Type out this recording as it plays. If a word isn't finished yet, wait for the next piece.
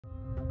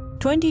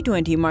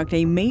2020 marked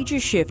a major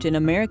shift in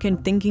American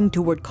thinking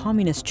toward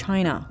communist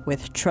China.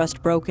 With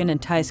trust broken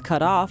and ties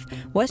cut off,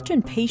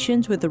 Western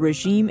patience with the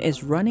regime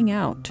is running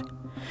out.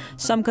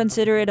 Some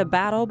consider it a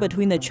battle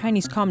between the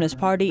Chinese Communist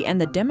Party and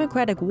the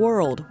democratic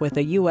world, with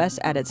the U.S.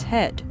 at its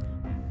head.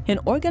 An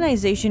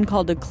organization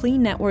called the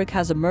Clean Network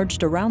has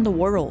emerged around the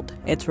world.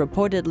 It's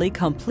reportedly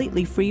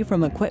completely free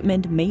from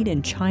equipment made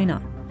in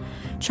China.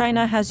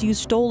 China has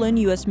used stolen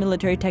U.S.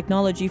 military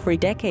technology for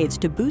decades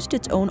to boost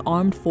its own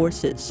armed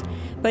forces,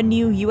 but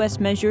new U.S.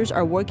 measures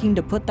are working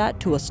to put that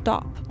to a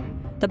stop.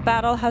 The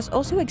battle has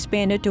also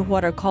expanded to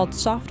what are called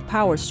soft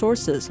power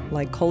sources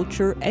like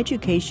culture,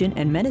 education,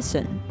 and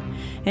medicine.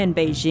 And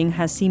Beijing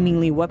has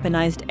seemingly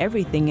weaponized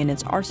everything in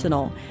its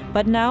arsenal,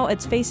 but now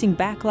it's facing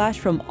backlash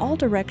from all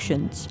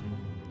directions.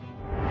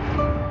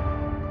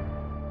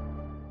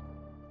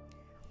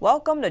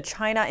 Welcome to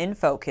China in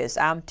Focus.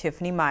 I'm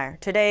Tiffany Meyer.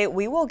 Today,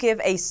 we will give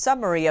a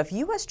summary of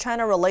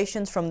U.S.-China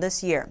relations from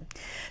this year.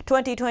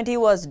 2020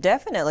 was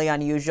definitely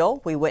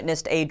unusual. We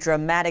witnessed a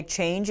dramatic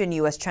change in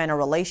U.S.-China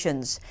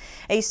relations.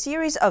 A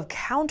series of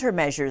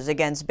countermeasures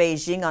against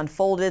Beijing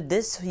unfolded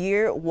this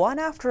year, one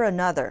after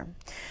another.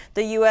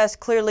 The U.S.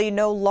 clearly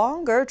no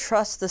longer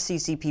trusts the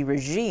CCP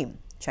regime.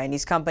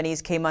 Chinese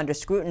companies came under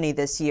scrutiny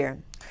this year.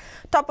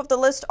 Top of the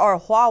list are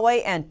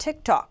Huawei and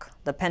TikTok.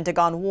 The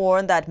Pentagon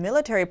warned that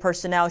military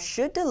personnel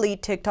should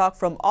delete TikTok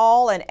from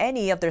all and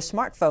any of their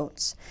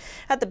smartphones.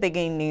 At the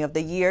beginning of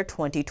the year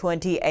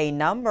 2020, a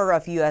number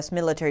of U.S.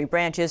 military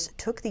branches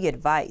took the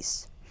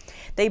advice.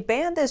 They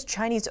banned this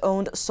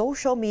Chinese-owned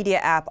social media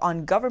app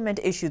on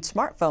government-issued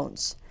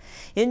smartphones.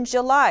 In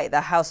July,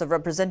 the House of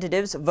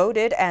Representatives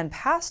voted and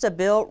passed a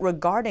bill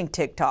regarding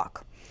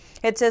TikTok.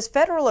 It says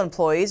federal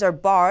employees are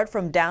barred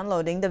from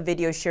downloading the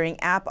video-sharing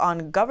app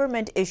on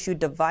government-issued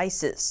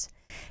devices.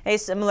 A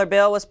similar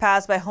bill was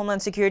passed by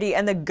Homeland Security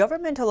and the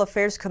Governmental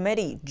Affairs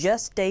Committee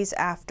just days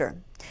after.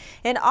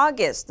 In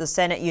August, the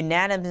Senate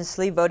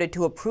unanimously voted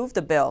to approve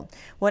the bill.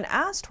 When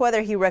asked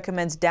whether he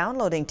recommends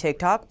downloading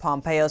TikTok,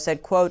 Pompeo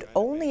said, quote,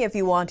 "Only if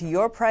you want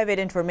your private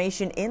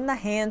information in the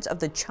hands of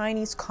the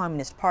Chinese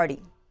Communist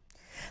Party."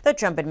 The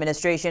Trump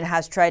administration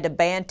has tried to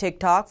ban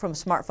TikTok from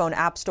smartphone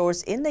app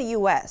stores in the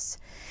U.S.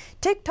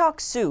 TikTok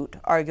sued,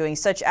 arguing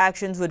such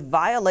actions would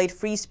violate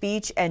free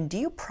speech and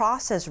due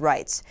process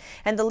rights,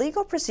 and the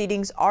legal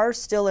proceedings are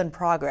still in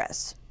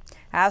progress.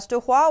 As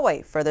to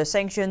Huawei, further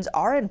sanctions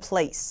are in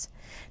place.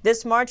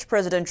 This March,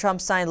 President Trump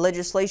signed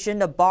legislation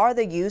to bar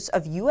the use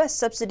of U.S.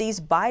 subsidies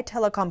by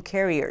telecom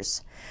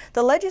carriers.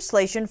 The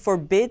legislation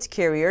forbids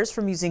carriers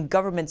from using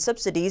government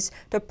subsidies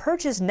to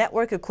purchase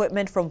network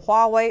equipment from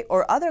Huawei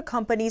or other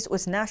companies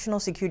with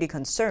national security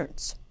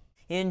concerns.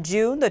 In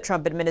June, the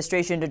Trump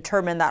administration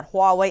determined that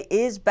Huawei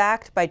is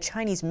backed by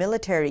Chinese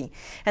military,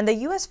 and the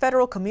U.S.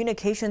 Federal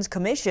Communications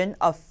Commission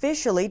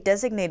officially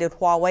designated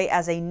Huawei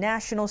as a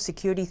national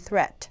security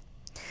threat.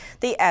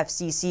 The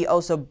FCC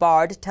also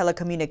barred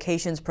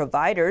telecommunications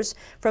providers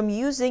from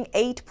using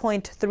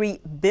 $8.3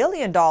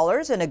 billion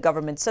in a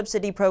government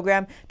subsidy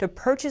program to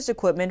purchase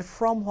equipment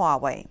from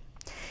Huawei.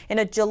 In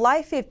a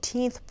July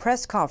 15th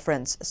press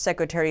conference,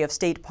 Secretary of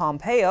State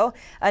Pompeo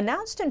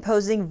announced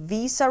imposing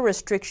visa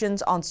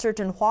restrictions on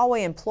certain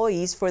Huawei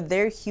employees for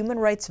their human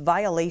rights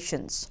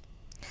violations.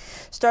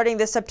 Starting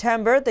this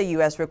September, the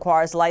U.S.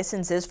 requires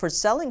licenses for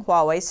selling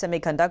Huawei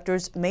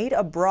semiconductors made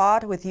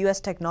abroad with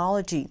U.S.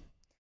 technology.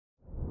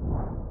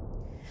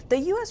 The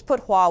U.S.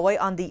 put Huawei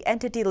on the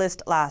entity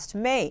list last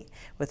May.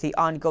 With the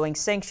ongoing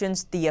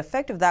sanctions, the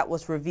effect of that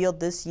was revealed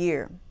this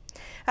year.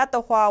 At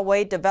the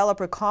Huawei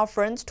Developer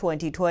Conference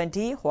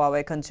 2020,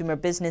 Huawei Consumer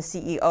Business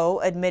CEO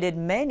admitted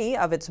many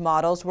of its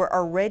models were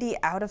already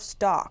out of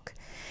stock.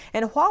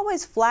 And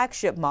Huawei's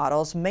flagship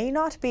models may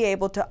not be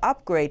able to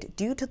upgrade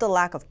due to the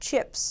lack of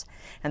chips.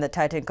 And the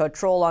tightened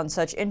control on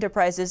such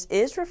enterprises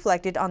is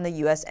reflected on the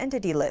U.S.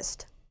 entity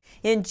list.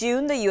 In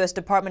June, the U.S.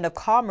 Department of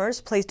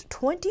Commerce placed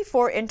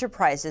 24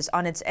 enterprises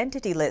on its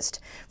entity list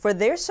for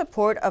their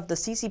support of the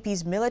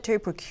CCP's military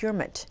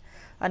procurement.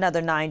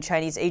 Another 9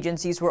 Chinese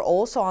agencies were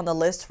also on the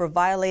list for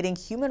violating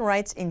human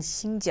rights in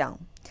Xinjiang.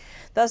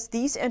 Thus,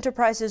 these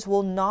enterprises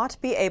will not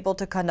be able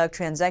to conduct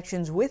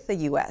transactions with the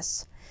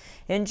U.S.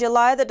 In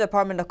July, the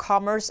Department of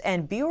Commerce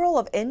and Bureau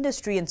of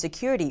Industry and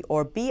Security,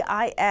 or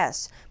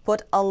BIS,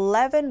 put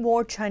 11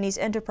 more Chinese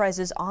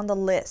enterprises on the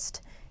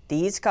list.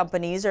 These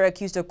companies are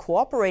accused of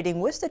cooperating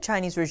with the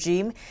Chinese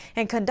regime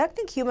and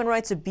conducting human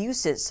rights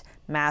abuses,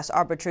 mass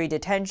arbitrary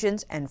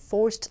detentions, and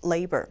forced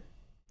labor.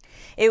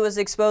 It was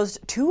exposed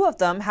 2 of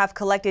them have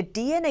collected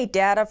DNA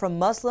data from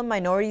Muslim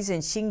minorities in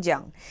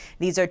Xinjiang.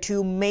 These are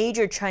 2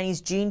 major Chinese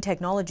gene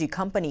technology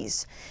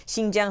companies,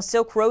 Xinjiang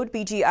Silk Road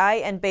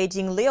BGI and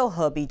Beijing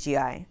Liuhe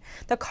BGI.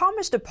 The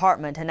Commerce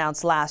Department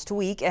announced last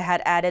week it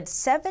had added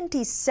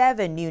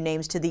 77 new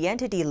names to the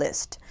entity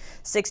list.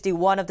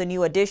 61 of the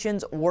new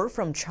additions were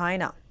from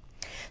China.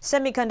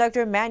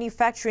 Semiconductor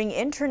Manufacturing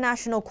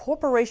International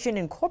Corporation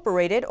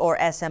Incorporated, or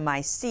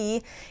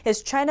SMIC,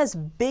 is China's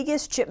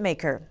biggest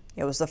chipmaker.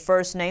 It was the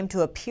first name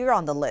to appear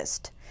on the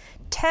list.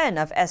 10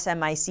 of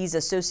SMIC's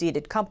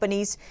associated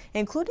companies,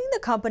 including the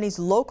company's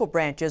local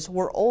branches,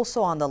 were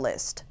also on the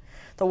list.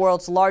 The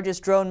world's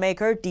largest drone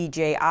maker,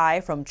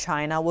 DJI, from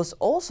China, was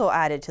also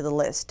added to the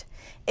list.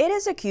 It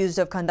is accused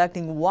of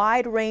conducting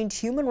wide-range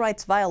human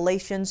rights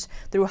violations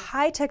through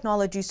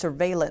high-technology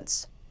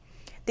surveillance.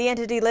 The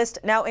entity list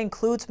now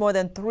includes more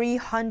than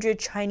 300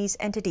 Chinese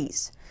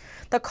entities.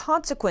 The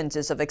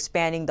consequences of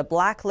expanding the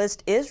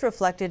blacklist is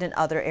reflected in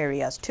other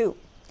areas, too.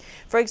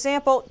 For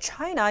example,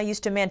 China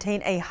used to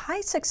maintain a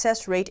high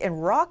success rate in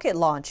rocket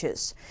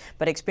launches,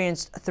 but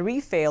experienced 3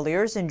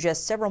 failures in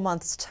just several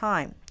months'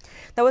 time.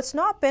 Though it's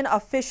not been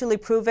officially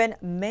proven,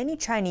 many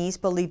Chinese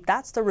believe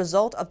that's the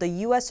result of the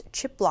U.S.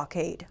 chip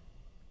blockade.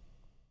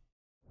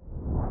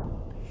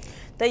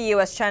 The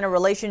U.S.-China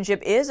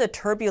relationship is a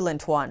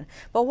turbulent one,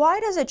 but why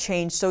does it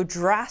change so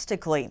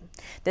drastically?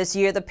 This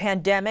year, the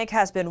pandemic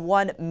has been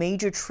one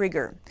major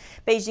trigger.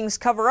 Beijing's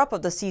cover-up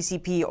of the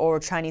CCP, or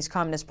Chinese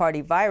Communist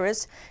Party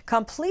virus,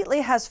 completely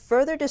has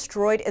further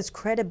destroyed its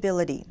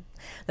credibility.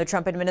 The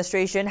Trump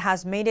administration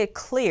has made it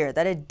clear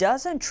that it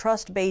doesn't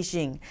trust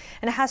Beijing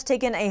and has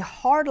taken a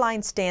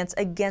hardline stance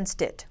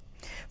against it.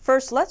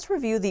 First, let's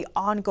review the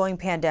ongoing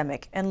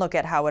pandemic and look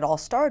at how it all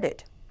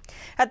started.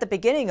 At the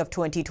beginning of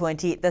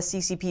 2020, the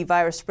CCP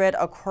virus spread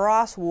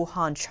across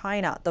Wuhan,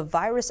 China, the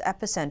virus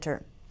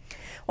epicenter.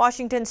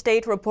 Washington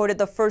state reported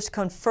the first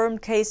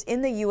confirmed case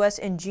in the U.S.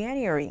 in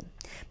January.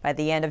 By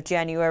the end of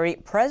January,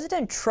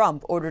 President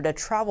Trump ordered a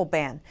travel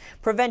ban,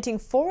 preventing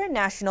foreign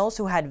nationals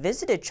who had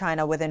visited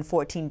China within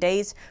 14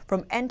 days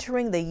from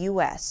entering the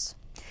U.S.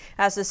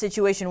 As the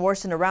situation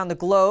worsened around the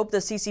globe, the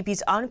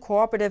CCP's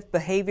uncooperative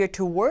behavior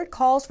toward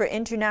calls for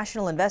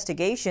international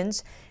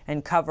investigations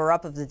and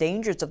cover-up of the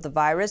dangers of the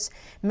virus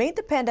made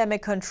the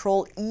pandemic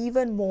control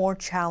even more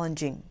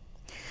challenging.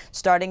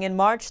 Starting in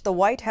March, the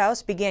White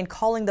House began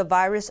calling the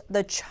virus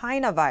the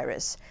China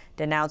virus,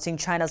 denouncing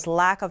China's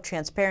lack of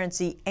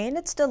transparency and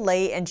its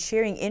delay in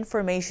sharing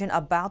information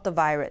about the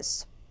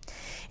virus.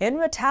 In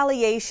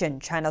retaliation,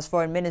 China's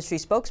Foreign Ministry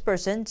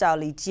spokesperson Zhao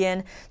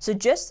Lijian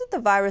suggested the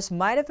virus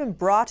might have been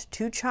brought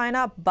to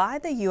China by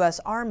the U.S.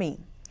 Army.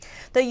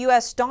 The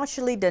U.S.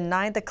 staunchly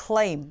denied the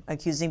claim,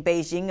 accusing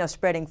Beijing of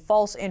spreading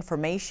false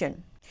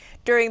information.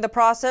 During the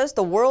process,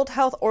 the World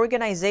Health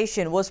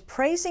Organization was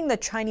praising the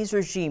Chinese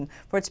regime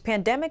for its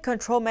pandemic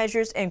control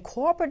measures and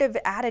cooperative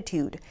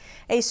attitude,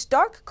 a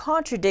stark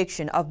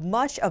contradiction of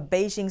much of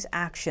Beijing's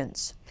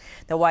actions.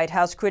 The White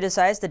House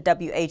criticized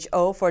the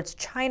WHO for its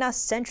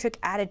China-centric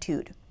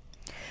attitude,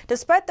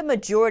 despite the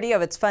majority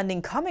of its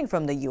funding coming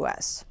from the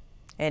U.S.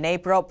 In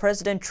April,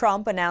 President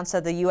Trump announced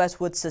that the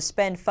U.S. would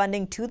suspend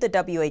funding to the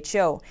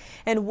WHO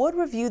and would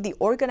review the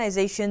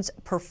organization's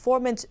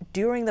performance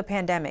during the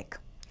pandemic.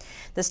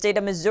 The state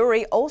of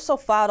Missouri also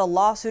filed a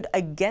lawsuit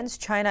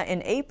against China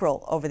in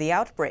April over the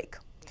outbreak.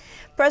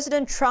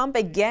 President Trump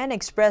again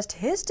expressed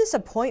his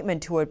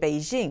disappointment toward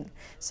Beijing,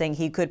 saying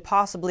he could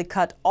possibly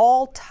cut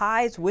all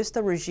ties with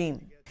the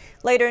regime.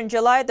 Later in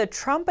July, the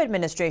Trump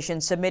administration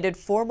submitted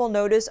formal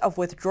notice of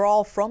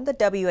withdrawal from the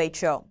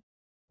WHO.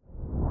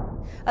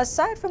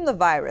 Aside from the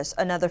virus,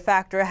 another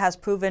factor has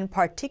proven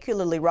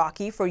particularly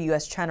rocky for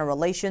U.S.-China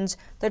relations: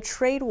 the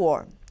trade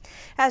war.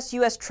 As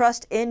U.S.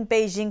 trust in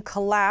Beijing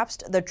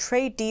collapsed, the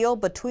trade deal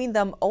between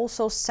them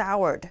also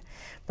soured.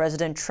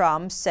 President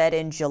Trump said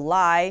in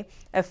July,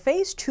 a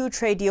Phase 2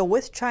 trade deal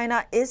with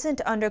China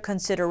isn't under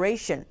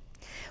consideration.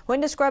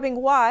 When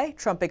describing why,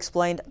 Trump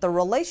explained the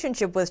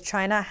relationship with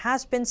China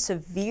has been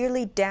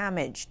severely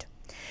damaged.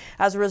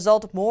 As a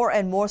result, more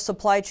and more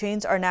supply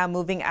chains are now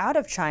moving out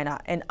of China,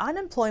 and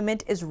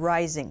unemployment is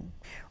rising.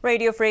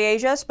 Radio Free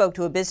Asia spoke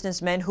to a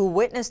businessman who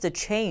witnessed the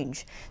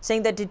change,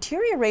 saying that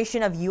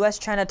deterioration of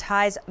U.S.-China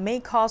ties may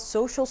cause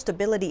social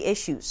stability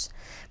issues.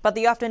 But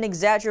the often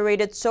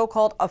exaggerated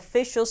so-called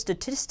official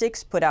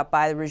statistics put out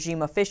by the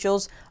regime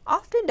officials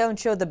often don't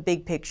show the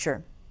big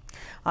picture.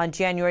 On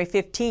January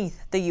 15th,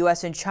 the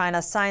U.S. and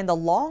China signed the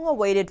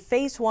long-awaited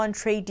Phase 1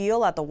 trade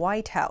deal at the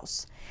White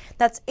House.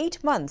 That's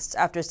 8 months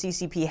after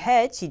CCP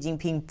head Xi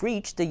Jinping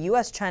breached the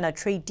U.S.-China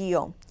trade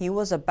deal he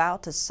was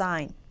about to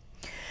sign.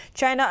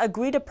 China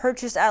agreed to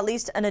purchase at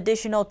least an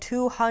additional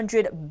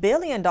 $200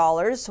 billion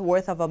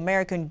worth of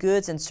American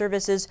goods and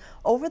services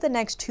over the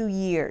next 2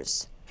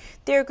 years.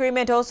 The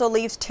agreement also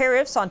leaves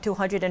tariffs on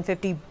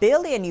 $250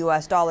 billion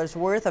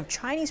worth of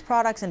Chinese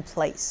products in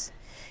place.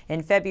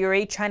 In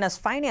February, China's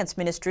finance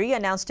ministry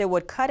announced it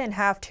would cut in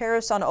half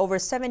tariffs on over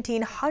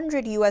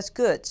 1,700 U.S.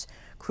 goods.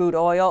 Crude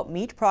oil,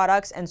 meat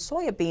products, and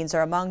soybeans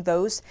are among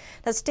those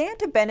that stand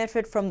to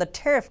benefit from the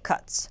tariff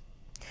cuts.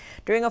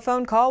 During a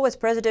phone call with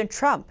President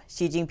Trump,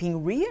 Xi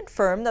Jinping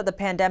reaffirmed that the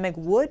pandemic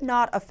would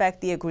not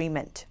affect the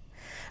agreement.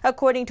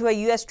 According to a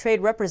U.S.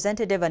 Trade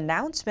Representative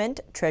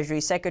announcement,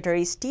 Treasury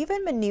Secretary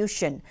Steven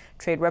Mnuchin,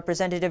 Trade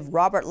Representative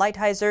Robert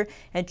Lighthizer,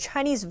 and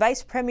Chinese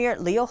Vice Premier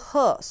Liu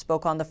He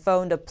spoke on the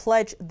phone to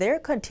pledge their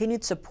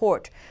continued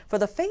support for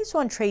the Phase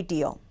 1 trade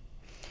deal.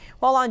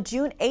 While on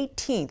June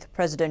 18th,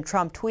 President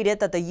Trump tweeted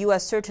that the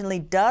U.S. certainly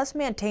does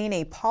maintain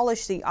a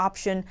policy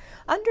option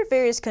under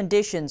various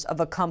conditions of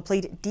a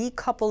complete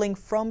decoupling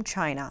from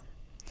China.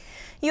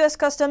 U.S.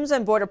 Customs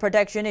and Border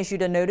Protection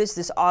issued a notice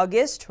this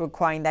August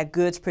requiring that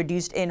goods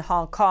produced in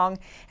Hong Kong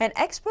and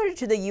exported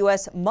to the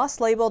U.S. must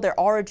label their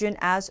origin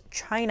as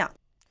China.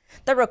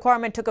 The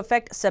requirement took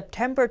effect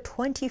September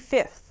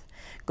 25th.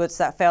 Goods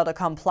that fail to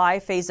comply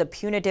face a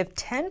punitive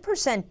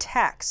 10%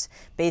 tax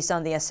based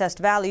on the assessed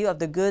value of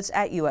the goods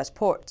at U.S.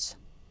 ports.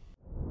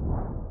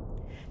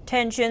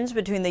 Tensions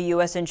between the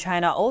U.S. and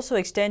China also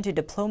extend to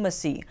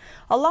diplomacy.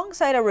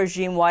 Alongside a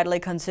regime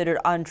widely considered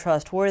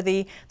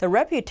untrustworthy, the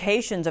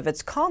reputations of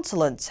its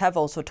consulates have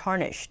also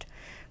tarnished.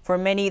 For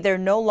many, they're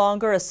no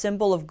longer a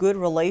symbol of good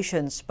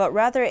relations, but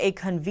rather a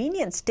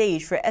convenient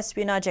stage for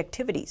espionage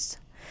activities.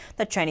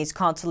 The Chinese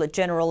consulate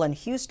general in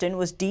Houston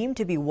was deemed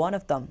to be one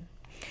of them.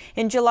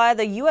 In July,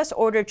 the U.S.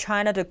 ordered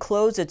China to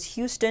close its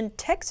Houston,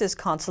 Texas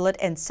consulate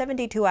in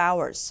 72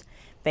 hours.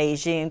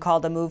 Beijing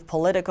called the move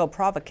political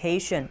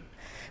provocation.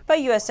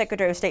 But U.S.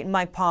 Secretary of State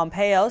Mike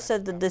Pompeo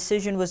said the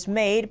decision was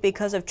made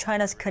because of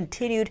China's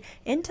continued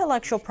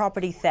intellectual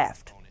property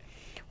theft.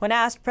 When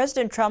asked,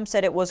 President Trump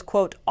said it was,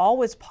 quote,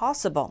 always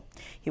possible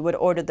he would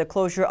order the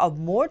closure of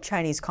more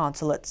Chinese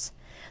consulates.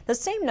 The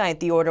same night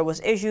the order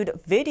was issued,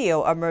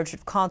 video emerged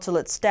of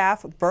consulate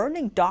staff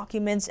burning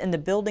documents in the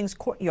building's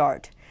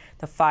courtyard.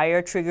 The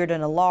fire triggered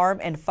an alarm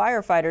and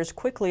firefighters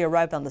quickly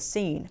arrived on the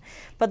scene,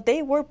 but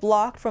they were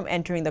blocked from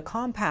entering the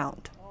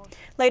compound.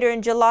 Later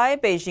in July,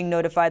 Beijing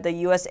notified the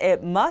U.S.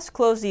 it must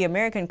close the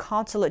American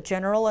consulate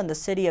general in the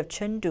city of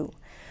Chengdu.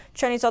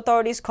 Chinese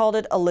authorities called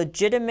it a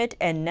legitimate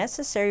and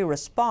necessary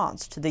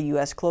response to the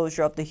U.S.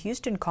 closure of the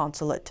Houston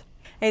consulate.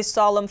 A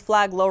solemn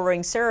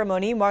flag-lowering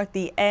ceremony marked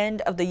the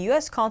end of the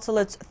U.S.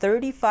 consulate's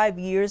 35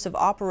 years of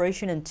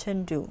operation in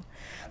Chengdu.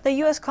 The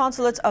U.S.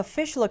 consulate's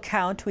official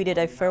account tweeted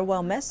a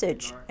farewell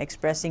message,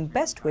 expressing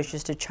best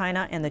wishes to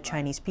China and the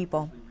Chinese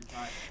people.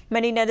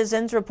 Many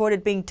netizens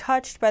reported being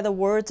touched by the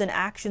words and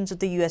actions of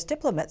the U.S.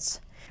 diplomats.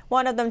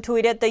 One of them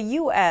tweeted, "The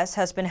U.S.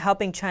 has been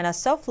helping China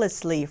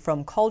selflessly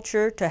from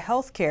culture to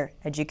healthcare,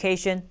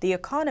 education, the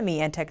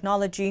economy, and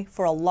technology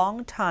for a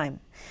long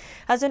time.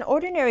 As an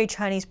ordinary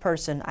Chinese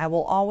person, I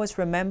will always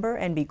remember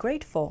and be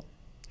grateful."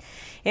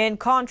 In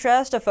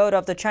contrast, a photo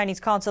of the Chinese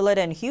consulate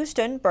in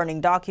Houston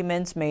burning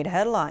documents made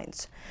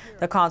headlines.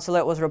 The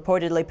consulate was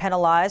reportedly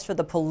penalized for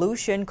the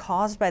pollution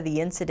caused by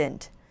the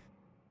incident.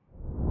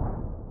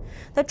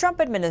 The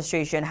Trump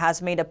administration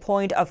has made a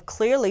point of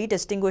clearly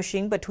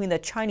distinguishing between the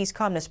Chinese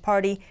Communist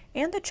Party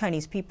and the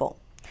Chinese people.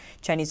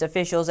 Chinese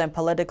officials and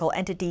political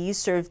entities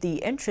serve the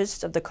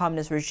interests of the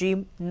communist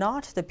regime,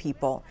 not the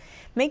people,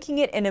 making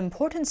it an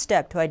important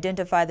step to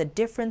identify the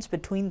difference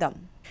between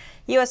them.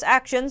 U.S.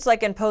 actions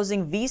like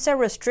imposing visa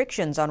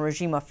restrictions on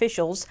regime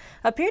officials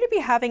appear to be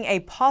having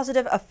a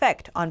positive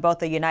effect on both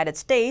the United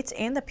States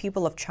and the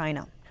people of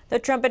China. The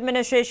Trump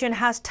administration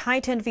has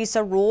tightened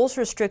visa rules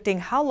restricting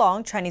how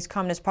long Chinese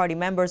Communist Party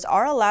members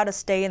are allowed to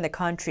stay in the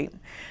country.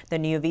 The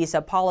new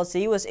visa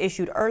policy was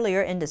issued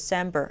earlier in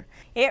December.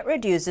 It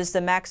reduces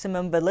the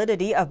maximum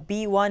validity of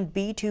B1,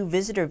 B2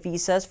 visitor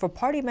visas for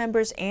party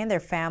members and their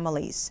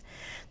families.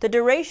 The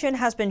duration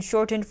has been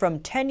shortened from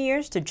 10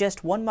 years to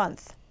just 1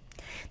 month.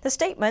 The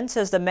statement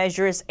says the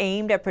measure is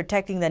aimed at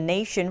protecting the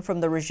nation from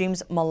the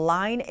regime's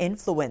malign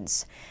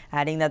influence,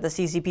 adding that the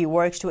CCP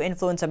works to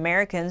influence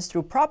Americans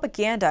through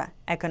propaganda,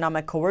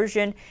 economic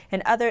coercion,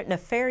 and other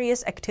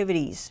nefarious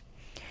activities.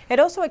 It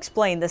also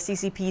explained the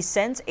CCP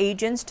sends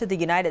agents to the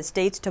United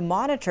States to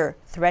monitor,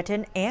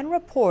 threaten, and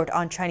report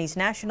on Chinese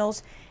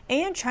nationals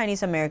and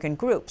Chinese American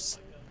groups.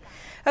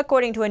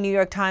 According to a New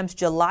York Times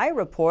July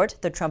report,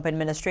 the Trump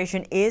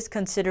administration is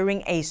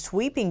considering a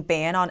sweeping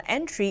ban on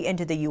entry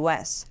into the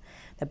U.S.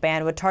 The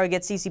ban would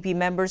target CCP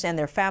members and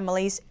their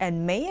families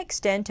and may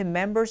extend to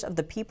members of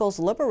the People's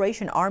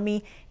Liberation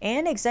Army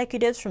and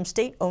executives from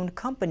state-owned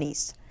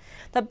companies.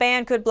 The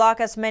ban could block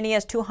as many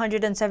as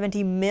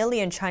 270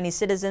 million Chinese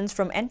citizens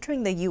from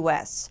entering the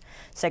U.S.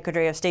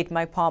 Secretary of State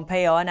Mike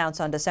Pompeo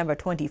announced on December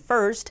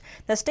 21st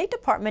the State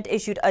Department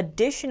issued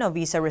additional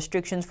visa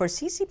restrictions for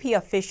CCP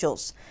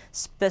officials,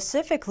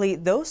 specifically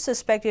those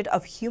suspected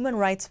of human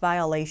rights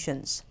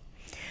violations.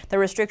 The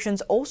restrictions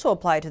also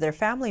apply to their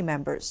family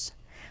members.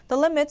 The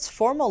limit's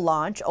formal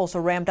launch also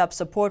ramped up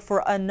support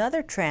for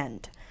another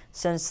trend.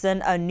 Since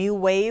then, a new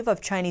wave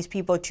of Chinese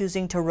people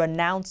choosing to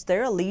renounce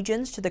their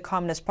allegiance to the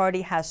Communist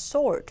Party has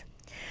soared.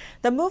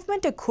 The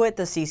movement to quit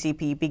the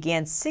CCP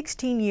began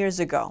 16 years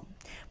ago.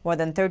 More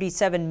than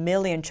 37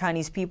 million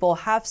Chinese people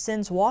have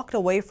since walked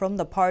away from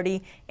the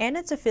party and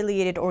its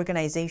affiliated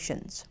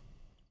organizations.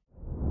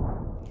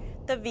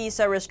 The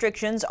visa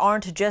restrictions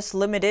aren't just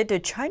limited to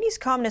Chinese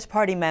Communist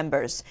Party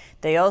members.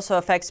 They also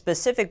affect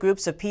specific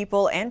groups of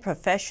people and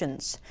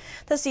professions.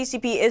 The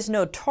CCP is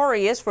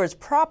notorious for its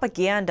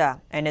propaganda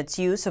and its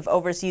use of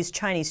overseas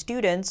Chinese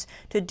students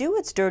to do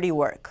its dirty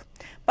work.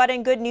 But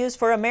in good news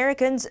for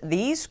Americans,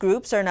 these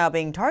groups are now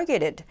being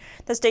targeted.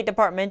 The State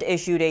Department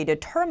issued a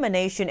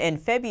determination in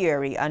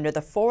February under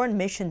the Foreign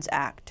Missions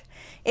Act.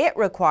 It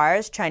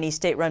requires Chinese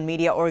state-run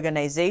media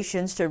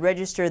organizations to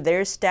register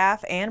their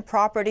staff and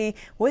property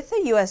with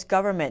the U.S.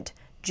 government,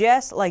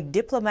 just like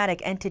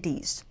diplomatic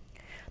entities.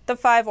 The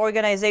 5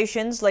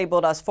 organizations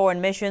labeled as foreign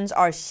missions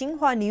are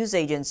Xinhua News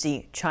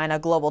Agency, China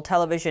Global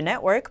Television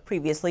Network,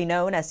 previously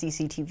known as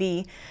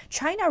CCTV,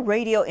 China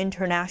Radio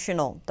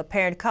International, the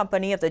parent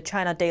company of the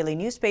China Daily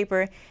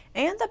Newspaper,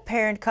 and the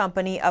parent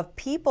company of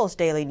People's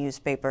Daily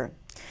Newspaper.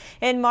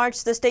 In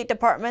March, the State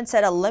Department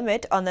set a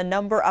limit on the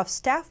number of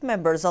staff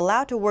members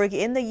allowed to work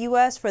in the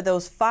U.S. for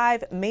those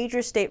 5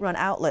 major state-run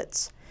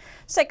outlets.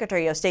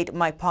 Secretary of State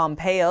Mike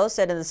Pompeo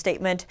said in the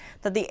statement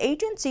that the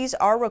agencies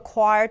are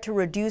required to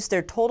reduce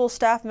their total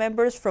staff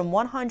members from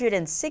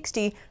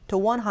 160 to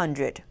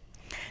 100.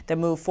 The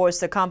move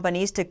forced the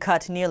companies to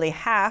cut nearly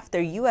half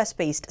their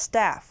U.S.-based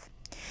staff.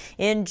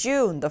 In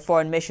June, the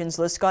foreign missions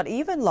list got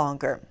even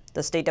longer.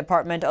 The State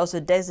Department also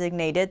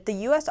designated the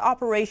U.S.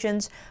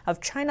 operations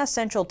of China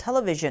Central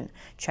Television,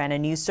 China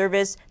News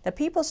Service, the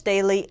People's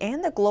Daily,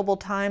 and the Global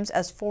Times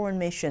as foreign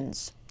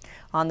missions.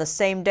 On the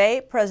same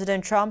day,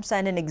 President Trump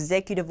signed an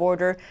executive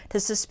order to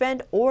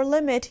suspend or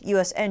limit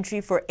U.S.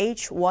 entry for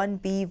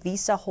H-1B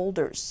visa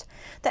holders.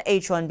 The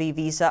H-1B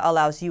visa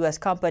allows U.S.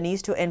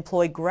 companies to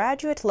employ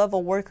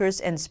graduate-level workers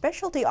in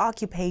specialty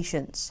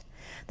occupations.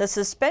 The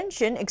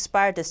suspension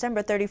expired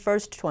December 31,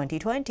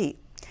 2020.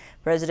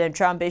 President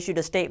Trump issued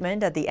a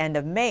statement at the end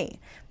of May,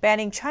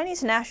 banning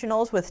Chinese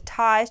nationals with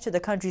ties to the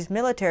country's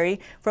military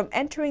from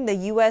entering the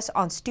U.S.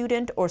 on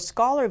student or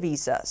scholar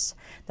visas.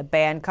 The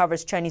ban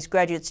covers Chinese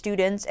graduate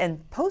students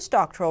and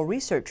postdoctoral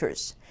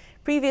researchers.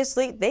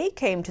 Previously, they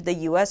came to the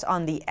U.S.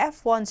 on the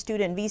F-1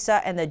 student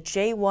visa and the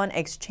J-1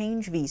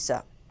 exchange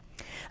visa.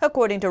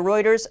 According to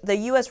Reuters, the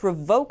U.S.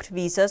 revoked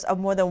visas of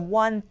more than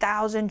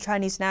 1,000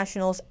 Chinese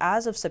nationals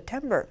as of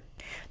September.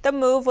 The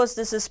move was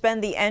to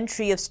suspend the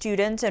entry of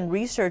students and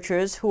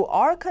researchers who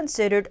are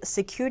considered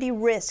security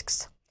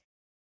risks.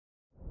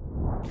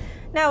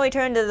 Now we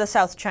turn to the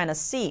South China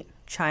Sea.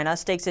 China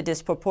stakes a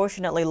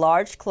disproportionately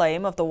large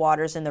claim of the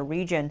waters in the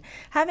region,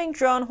 having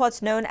drawn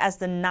what's known as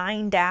the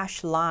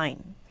 9-dash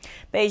line.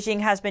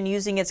 Beijing has been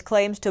using its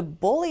claims to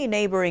bully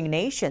neighboring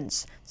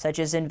nations, such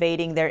as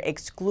invading their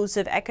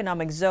exclusive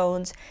economic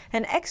zones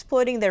and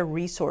exploiting their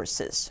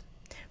resources.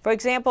 For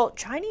example,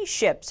 Chinese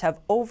ships have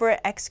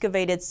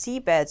over-excavated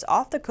seabeds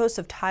off the coast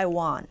of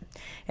Taiwan.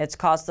 It's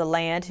caused the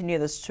land near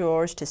the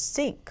shores to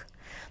sink.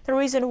 The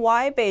reason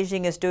why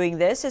Beijing is doing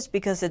this is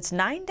because its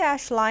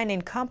 9-dash line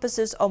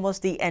encompasses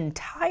almost the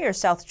entire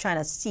South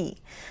China Sea,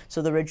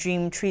 so the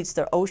regime treats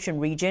the ocean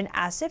region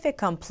as if it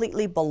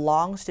completely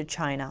belongs to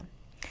China.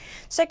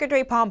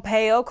 Secretary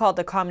Pompeo called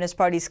the Communist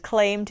Party's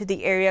claim to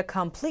the area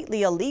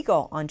completely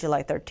illegal on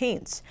July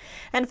 13th,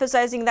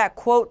 emphasizing that,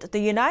 quote, the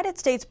United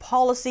States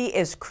policy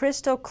is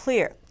crystal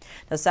clear.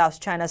 The South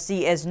China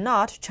Sea is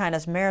not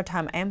China's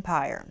maritime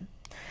empire.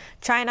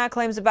 China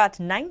claims about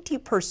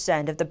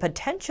 90% of the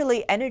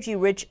potentially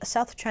energy-rich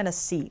South China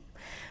Sea.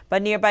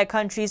 But nearby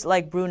countries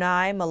like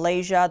Brunei,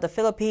 Malaysia, the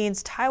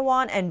Philippines,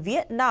 Taiwan, and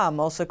Vietnam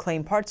also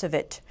claim parts of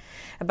it.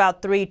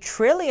 About $3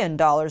 trillion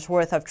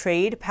worth of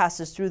trade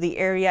passes through the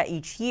area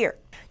each year.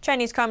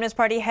 Chinese Communist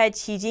Party head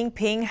Xi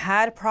Jinping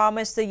had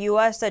promised the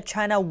U.S. that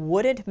China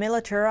wouldn't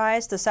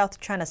militarize the South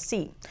China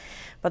Sea,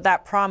 but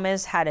that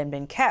promise hadn't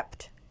been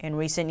kept. In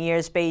recent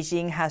years,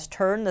 Beijing has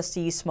turned the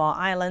sea's small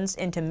islands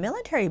into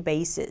military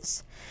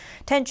bases.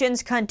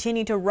 Tensions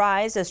continue to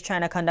rise as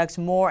China conducts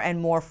more and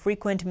more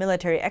frequent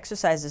military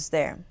exercises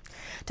there.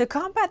 To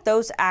combat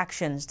those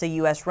actions, the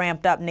U.S.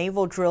 ramped up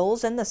naval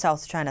drills in the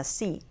South China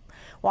Sea.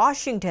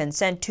 Washington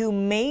sent 2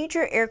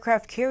 major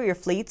aircraft carrier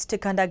fleets to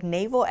conduct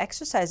naval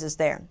exercises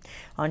there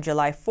on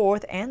July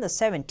 4th and the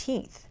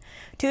 17th.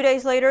 2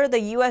 days later, the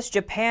U.S.,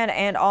 Japan,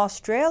 and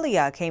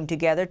Australia came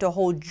together to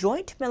hold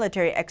joint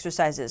military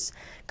exercises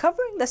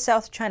covering the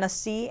South China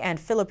Sea and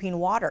Philippine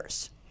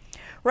waters.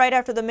 Right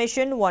after the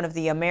mission, one of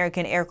the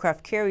American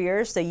aircraft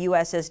carriers, the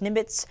USS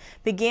Nimitz,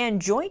 began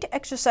joint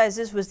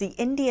exercises with the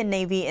Indian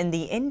Navy in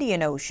the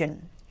Indian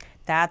Ocean.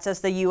 That's as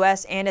the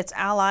U.S. and its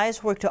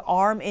allies work to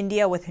arm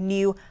India with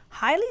new,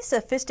 highly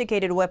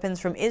sophisticated weapons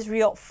from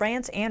Israel,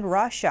 France, and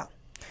Russia.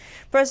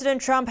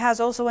 President Trump has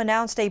also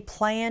announced a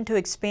plan to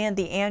expand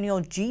the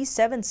annual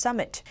G7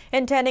 summit,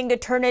 intending to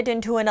turn it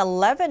into an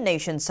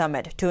 11-nation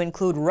summit to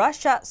include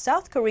Russia,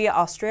 South Korea,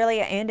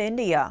 Australia, and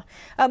India,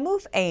 a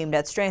move aimed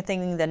at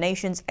strengthening the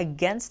nations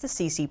against the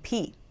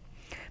CCP.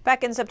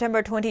 Back in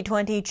September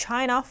 2020,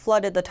 China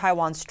flooded the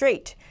Taiwan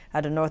Strait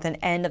at the northern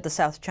end of the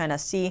South China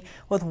Sea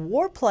with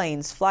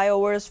warplanes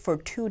flyovers for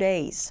 2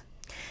 days.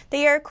 The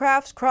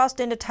aircrafts crossed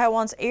into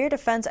Taiwan's air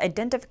defense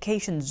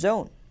identification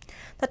zone.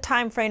 The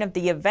time frame of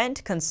the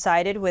event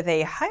coincided with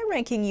a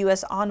high-ranking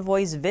U.S.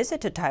 envoy's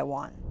visit to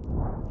Taiwan.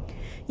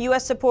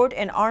 U.S. support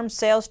and arms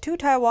sales to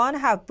Taiwan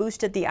have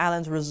boosted the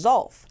island's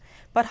resolve,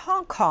 but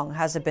Hong Kong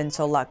hasn't been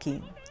so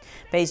lucky.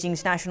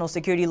 Beijing's national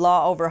security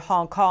law over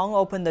Hong Kong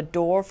opened the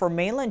door for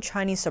mainland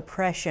Chinese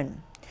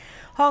suppression.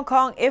 Hong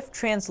Kong, if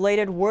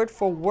translated word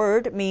for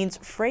word, means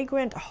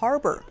fragrant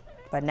harbor.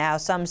 But now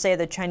some say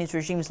the Chinese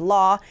regime's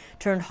law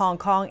turned Hong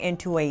Kong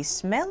into a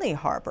smelly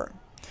harbor.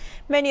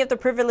 Many of the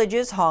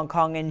privileges Hong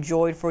Kong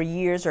enjoyed for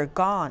years are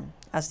gone,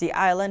 as the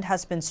island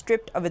has been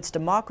stripped of its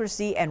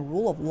democracy and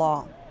rule of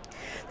law.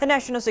 The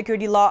national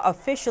security law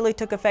officially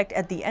took effect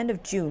at the end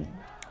of June.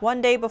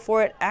 One day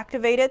before it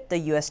activated, the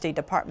U.S. State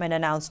Department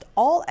announced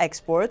all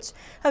exports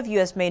of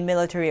U.S.-made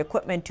military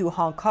equipment to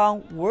Hong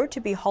Kong were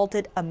to be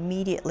halted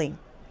immediately.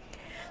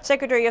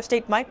 Secretary of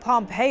State Mike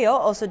Pompeo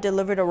also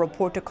delivered a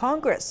report to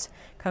Congress,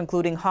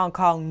 concluding Hong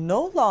Kong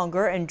no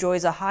longer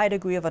enjoys a high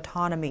degree of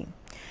autonomy.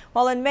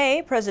 While in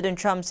May, President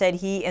Trump said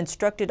he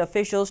instructed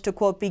officials to,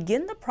 quote,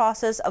 begin the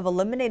process of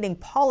eliminating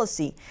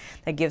policy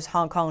that gives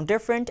Hong Kong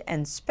different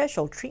and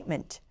special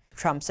treatment.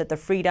 Trump said the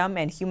freedom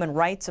and human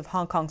rights of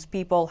Hong Kong's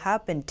people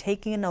have been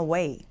taken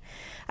away,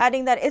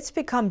 adding that it's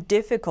become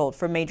difficult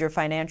for major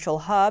financial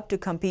hub to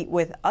compete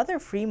with other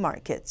free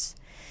markets.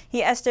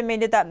 He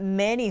estimated that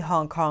many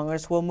Hong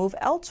Kongers will move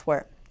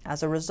elsewhere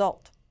as a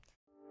result.